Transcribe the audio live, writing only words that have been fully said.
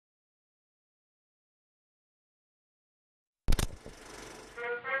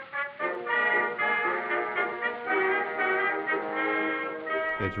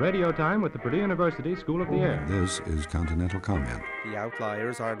It's radio time with the Purdue University School of the Air. This is Continental Comment. The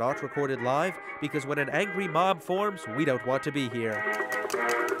outliers are not recorded live because when an angry mob forms, we don't want to be here.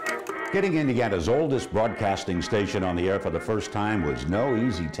 Getting Indiana's oldest broadcasting station on the air for the first time was no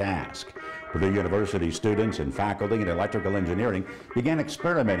easy task. Purdue University students and faculty in electrical engineering began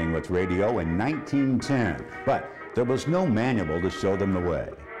experimenting with radio in 1910, but there was no manual to show them the way.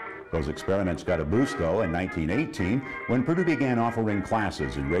 Those experiments got a boost, though, in 1918 when Purdue began offering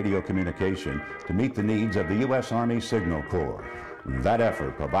classes in radio communication to meet the needs of the U.S. Army Signal Corps. That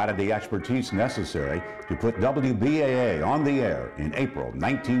effort provided the expertise necessary to put WBAA on the air in April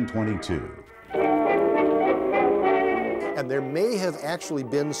 1922. And there may have actually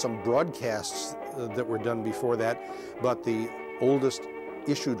been some broadcasts that were done before that, but the oldest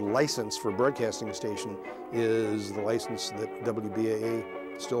issued license for broadcasting a station is the license that WBAA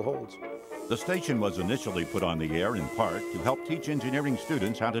still holds. The station was initially put on the air in part to help teach engineering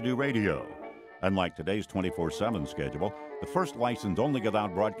students how to do radio. Unlike today's 24/7 schedule, the first license only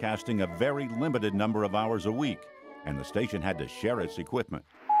allowed broadcasting a very limited number of hours a week, and the station had to share its equipment.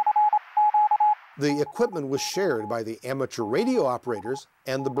 The equipment was shared by the amateur radio operators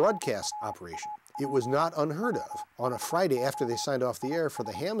and the broadcast operation. It was not unheard of on a Friday after they signed off the air for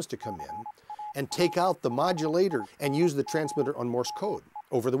the hams to come in and take out the modulator and use the transmitter on Morse code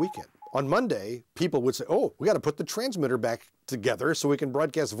over the weekend. On Monday, people would say, oh, we got to put the transmitter back together so we can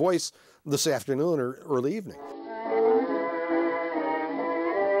broadcast voice this afternoon or early evening.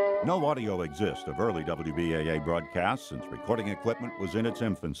 No audio exists of early WBAA broadcasts since recording equipment was in its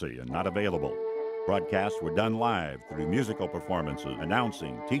infancy and not available. Broadcasts were done live through musical performances,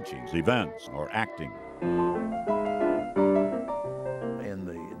 announcing, teachings, events, or acting. In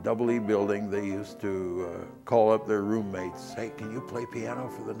the Double E building, they used to call up their roommates, hey, can you play piano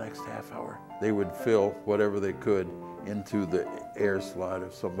for the next half hour? They would fill whatever they could into the air slot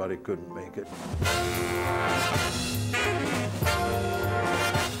if somebody couldn't make it.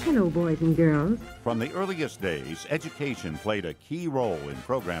 Hello, boys and girls. From the earliest days, education played a key role in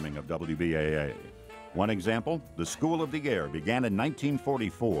programming of WBAA. One example, the School of the Air began in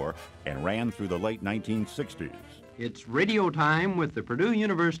 1944 and ran through the late 1960s. It's radio time with the Purdue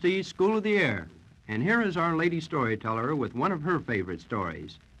University School of the Air. And here is our lady storyteller with one of her favorite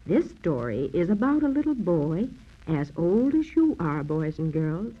stories. This story is about a little boy as old as you are, boys and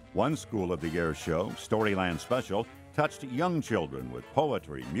girls. One School of the Air show, Storyland Special, touched young children with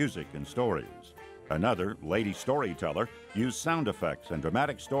poetry, music, and stories. Another, Lady Storyteller, used sound effects and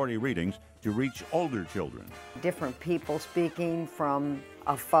dramatic story readings to reach older children. Different people speaking from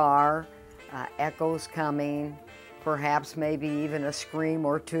afar, echoes coming, perhaps maybe even a scream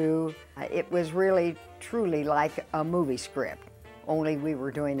or two. It was really, truly like a movie script, only we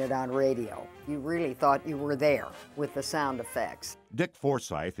were doing it on radio. You really thought you were there with the sound effects. Dick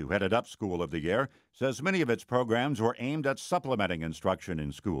Forsyth, who headed up School of the Air, says many of its programs were aimed at supplementing instruction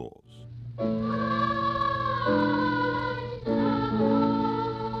in schools.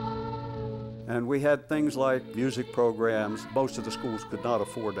 And we had things like music programs. Most of the schools could not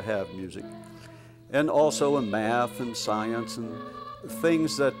afford to have music. And also in math and science and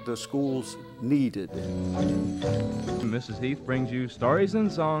things that the schools needed. Mrs. Heath brings you stories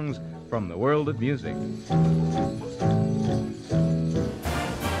and songs from the world of music.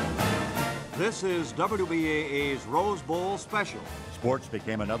 This is WBAA's Rose Bowl Special. Sports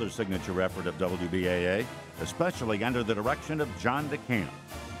became another signature effort of WBAA, especially under the direction of John DeCamp.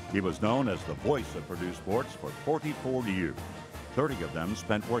 He was known as the voice of Purdue sports for 44 years. 30 of them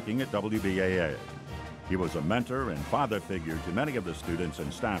spent working at WBAA. He was a mentor and father figure to many of the students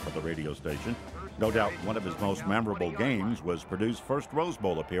and staff of the radio station. No doubt one of his most memorable games was Purdue's first Rose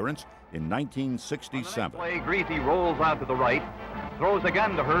Bowl appearance in 1967. Greasy rolls out to the right, throws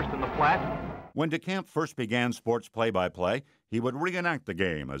again to Hurst in the flat. When DeCamp first began sports play-by-play, he would reenact the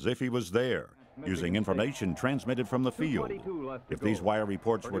game as if he was there, using information transmitted from the field. If these wire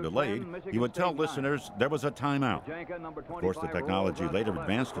reports were delayed, he would tell listeners there was a timeout. Of course, the technology later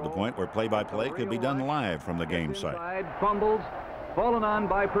advanced to the point where play-by-play could be done live from the game site. Fumbles, fallen on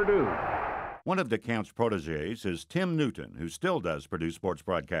by Purdue. One of DeCamp's protégés is Tim Newton, who still does Purdue sports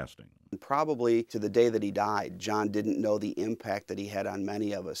broadcasting. Probably to the day that he died, John didn't know the impact that he had on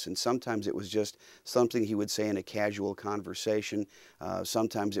many of us. And sometimes it was just something he would say in a casual conversation.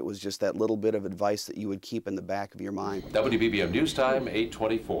 Sometimes it was just that little bit of advice that you would keep in the back of your mind. WBBM News Time,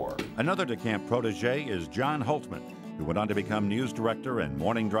 8:24. Another DeCamp protégé is John Holtman, who went on to become news director and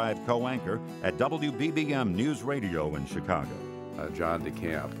morning drive co-anchor at WBBM News Radio in Chicago. John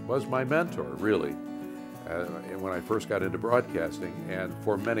DeCamp was my mentor, really. when I first got into broadcasting, and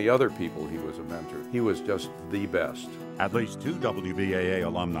for many other people, he was a mentor. He was just the best. At least 2 WBAA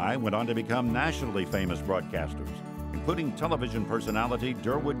alumni went on to become nationally famous broadcasters, including television personality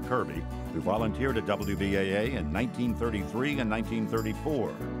Durwood Kirby, who volunteered at WBAA in 1933 and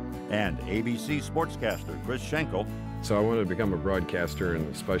 1934, and ABC sportscaster Chris Schenkel. So I wanted to become a broadcaster,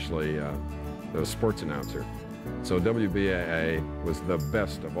 and especially a sports announcer. So WBAA was the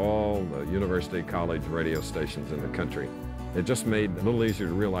best of all the university college radio stations in the country. It just made it a little easier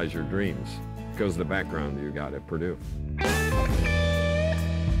to realize your dreams because of the background you got at Purdue.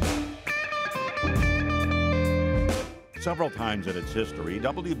 Several times in its history,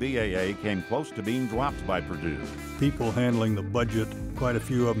 WBAA came close to being dropped by Purdue. People handling the budget, quite a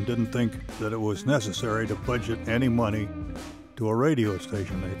few of them didn't think that it was necessary to budget any money to a radio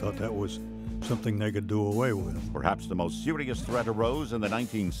station. They thought that was something they could do away with. Perhaps the most serious threat arose in the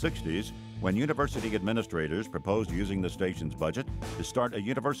 1960s when university administrators proposed using the station's budget to start a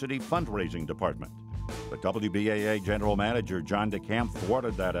university fundraising department. But WBAA General Manager John DeCamp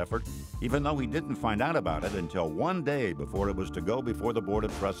thwarted that effort, even though he didn't find out about it until one day before it was to go before the Board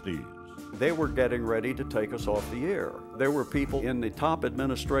of Trustees. They were getting ready to take us off the air. There were people in the top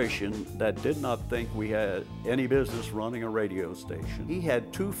administration that did not think we had any business running a radio station. He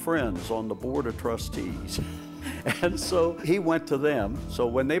had 2 friends on the Board of Trustees. And so he went to them. So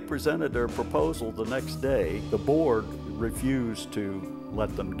when they presented their proposal the next day, the board refused to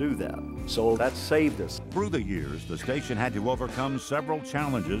let them do that. So that saved us. Through the years, the station had to overcome several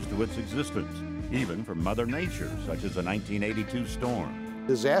challenges to its existence, even from Mother Nature, such as the 1982 storm.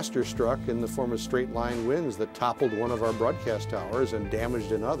 Disaster struck in the form of straight-line winds that toppled one of our broadcast towers and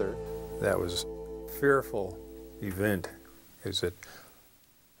damaged another. That was a fearful event, as it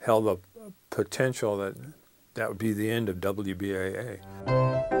held a potential that would be the end of WBAA.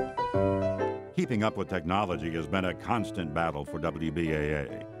 Keeping up with technology has been a constant battle for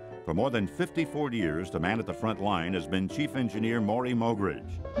WBAA. For more than 54 years, the man at the front line has been Chief Engineer Maury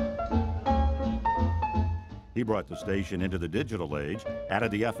Mogridge. He brought the station into the digital age,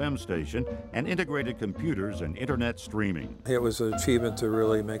 added the FM station, and integrated computers and internet streaming. It was an achievement to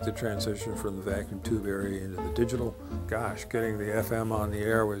really make the transition from the vacuum tube area into the digital. Gosh, getting the FM on the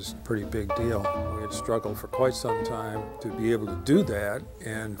air was a pretty big deal. We had struggled for quite some time to be able to do that,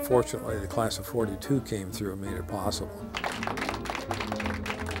 and fortunately the class of '42 came through and made it possible.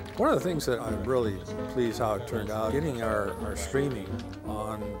 One of the things that I'm really pleased how it turned out, getting our streaming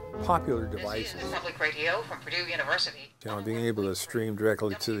on popular devices. Public radio from Purdue University. You know, being able to stream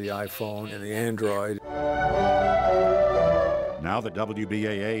directly to the iPhone and the Android. Now that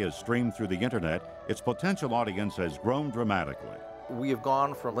WBAA is streamed through the internet, its potential audience has grown dramatically. We have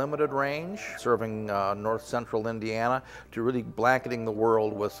gone from limited range, serving north central Indiana, to really blanketing the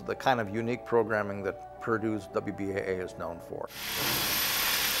world with the kind of unique programming that Purdue's WBAA is known for.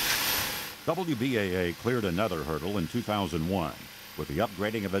 WBAA cleared another hurdle in 2001 with the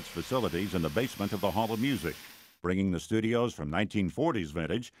upgrading of its facilities in the basement of the Hall of Music, bringing the studios from 1940s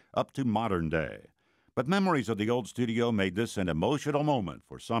vintage up to modern day. But memories of the old studio made this an emotional moment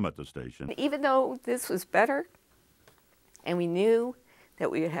for some at the station. Even though this was better, and we knew that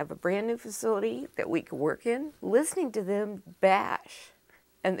we would have a brand new facility that we could work in, listening to them bash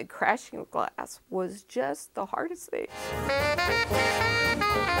and the crashing of glass was just the hardest thing.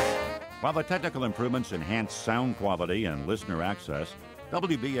 While the technical improvements enhanced sound quality and listener access,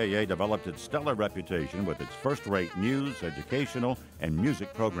 WBAA developed its stellar reputation with its first-rate news, educational, and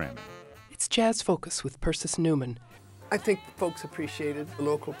music programming. It's Jazz Focus with Persis Newman. I think folks appreciated the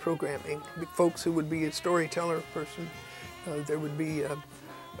local programming. The folks who would be a storyteller person, there would be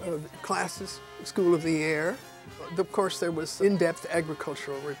classes, School of the Air. Of course, there was in-depth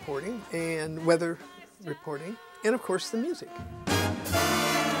agricultural reporting and weather reporting, and of course the music.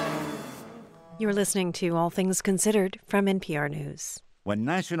 You're listening to All Things Considered from NPR News. When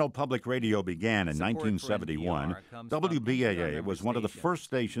National Public Radio began in 1971, WBAA was one of the first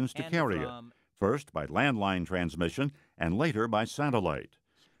stations to carry it, first by landline transmission and later by satellite.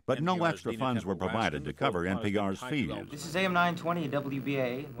 But no extra funds were provided to cover NPR's fees. This is AM 920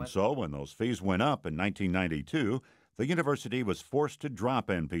 WBAA. And so when those fees went up in 1992, the university was forced to drop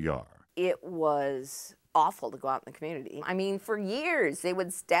NPR. It was awful to go out in the community. I mean, for years, they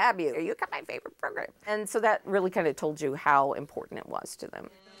would stab you. You got my favorite program. And so that really kind of told you how important it was to them.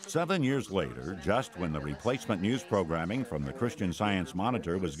 7 years later, just when the replacement news programming from the Christian Science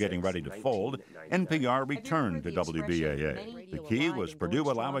Monitor was getting ready to fold, NPR returned to WBAA. The key was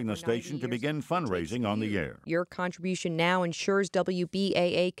Purdue allowing the station to begin fundraising on the air. Your contribution now ensures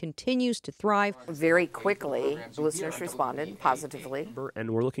WBAA continues to thrive. Very quickly, listeners responded positively.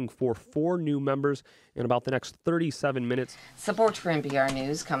 And we're looking for 4 new members in about the next 37 minutes. Support for NPR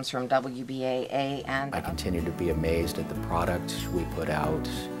News comes from WBAA and... I continue to be amazed at the product we put out.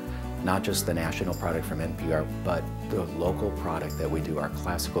 Not just the national product from NPR, but the local product that we do, our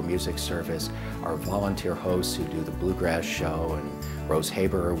classical music service, our volunteer hosts who do the Bluegrass Show, and Rose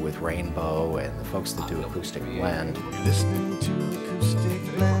Haber with Rainbow, and the folks that do Acoustic Blend. You're listening to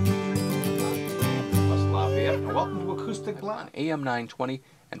Acoustic Blend. West Lafayette, and welcome to Acoustic Blend, AM 920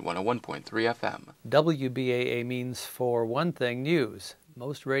 and 101.3 FM. WBAA means, for one thing, news.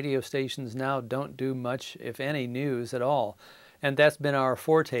 Most radio stations now don't do much, if any, news at all. And that's been our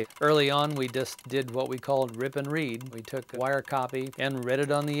forte. Early on, we just did what we called rip and read. We took a wire copy and read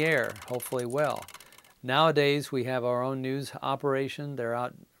it on the air, hopefully well. Nowadays, we have our own news operation. They're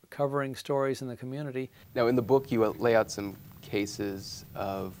out covering stories in the community. Now, in the book, you lay out some cases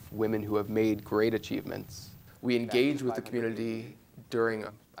of women who have made great achievements. We engage with the community during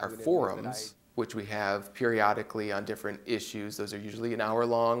our forums, which we have periodically on different issues. Those are usually an hour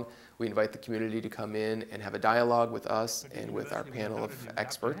long. We invite the community to come in and have a dialogue with us and with our panel of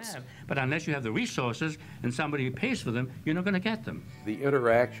experts. But unless you have the resources and somebody who pays for them, you're not going to get them. The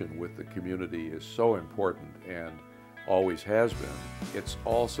interaction with the community is so important and always has been. It's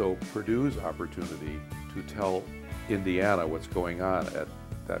also Purdue's opportunity to tell Indiana what's going on at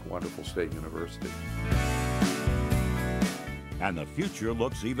that wonderful state university. And the future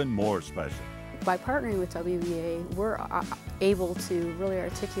looks even more special. By partnering with WBAA, we're able to really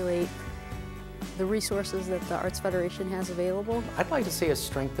articulate the resources that the Arts Federation has available. I'd like to see us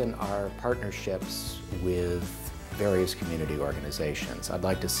strengthen our partnerships with various community organizations. I'd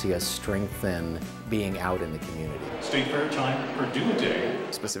like to see us strengthen being out in the community. State Fair time, Purdue Day.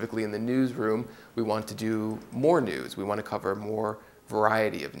 Specifically in the newsroom, we want to do more news. We want to cover more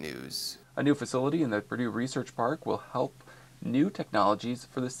variety of news. A new facility in the Purdue Research Park will help new technologies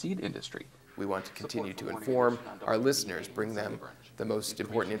for the seed industry. We want to continue to inform our listeners, bring them the most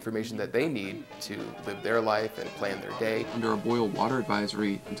important information that they need to live their life and plan their day. Under a boil water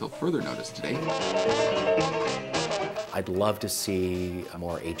advisory until further notice today. I'd love to see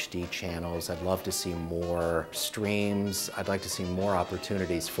more HD channels. I'd love to see more streams. I'd like to see more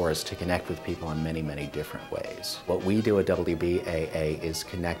opportunities for us to connect with people in many, many different ways. What we do at WBAA is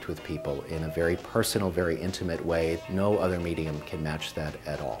connect with people in a very personal, very intimate way. No other medium can match that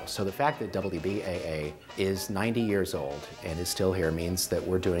at all. So the fact that WBAA is 90 years old and is still here means that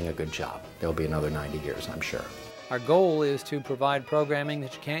we're doing a good job. There'll be another 90 years, I'm sure. Our goal is to provide programming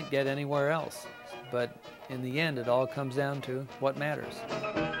that you can't get anywhere else. But in the end, it all comes down to what matters.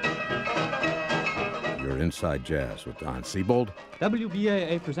 You're Inside Jazz with Don Siebold.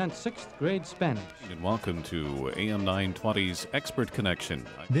 WBAA presents 6th grade Spanish. And welcome to AM 920's Expert Connection.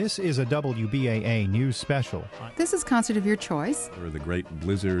 This is a WBAA news special. This is Concert of Your Choice. For the great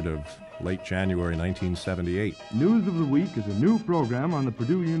blizzard of late January 1978. News of the Week is a new program on the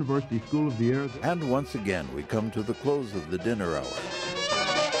Purdue University School of the Air. And once again, we come to the close of the dinner hour.